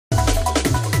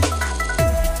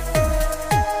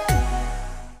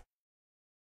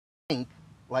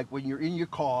like when you're in your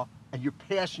car and your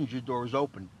passenger door is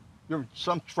open, you're in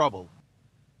some trouble.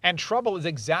 And trouble is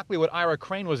exactly what Ira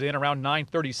Krane was in around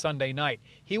 9:30 Sunday night.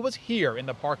 He was here in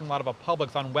the parking lot of a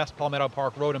Publix on West Palmetto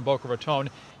Park Road in Boca Raton.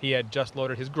 He had just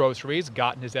loaded his groceries,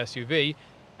 got in his SUV,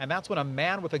 and that's when a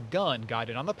man with a gun got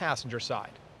in on the passenger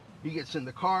side. He gets in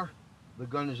the car, the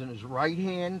gun is in his right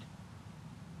hand,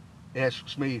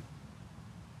 asks me,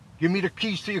 "Give me the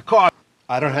keys to your car."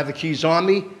 I don't have the keys on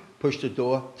me. Pushed the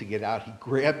door to get out. He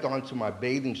grabbed onto my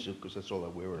bathing suit, because that's all I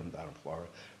wear when I'm down in Florida.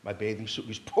 My bathing suit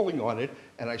was pulling on it,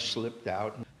 and I slipped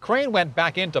out. Krane went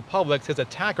back into Publix. His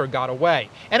attacker got away.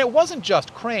 And it wasn't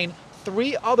just Krane.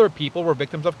 3 other people were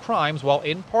victims of crimes while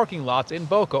in parking lots in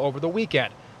Boca over the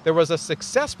weekend. There was a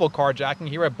successful carjacking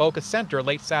here at Boca Center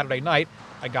late Saturday night.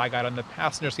 A guy got on the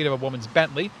passenger seat of a woman's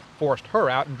Bentley, forced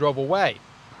her out, and drove away.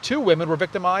 2 women were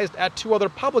victimized at 2 other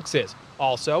Publixes,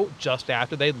 also just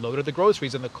after they'd loaded the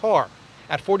groceries in the car.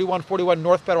 At 4141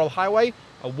 North Federal Highway,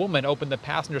 a woman opened the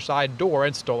passenger side door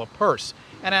and stole a purse.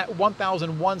 And at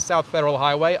 1001 South Federal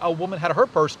Highway, a woman had her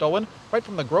purse stolen right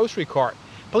from the grocery cart.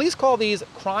 Police call these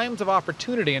crimes of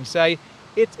opportunity and say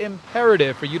it's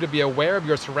imperative for you to be aware of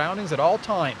your surroundings at all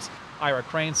times. Ira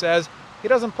Krane says he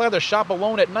doesn't plan to shop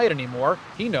alone at night anymore.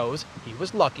 He knows he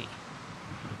was lucky.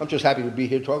 I'm just happy to be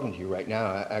here talking to you right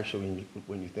now, actually,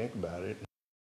 when you think about it.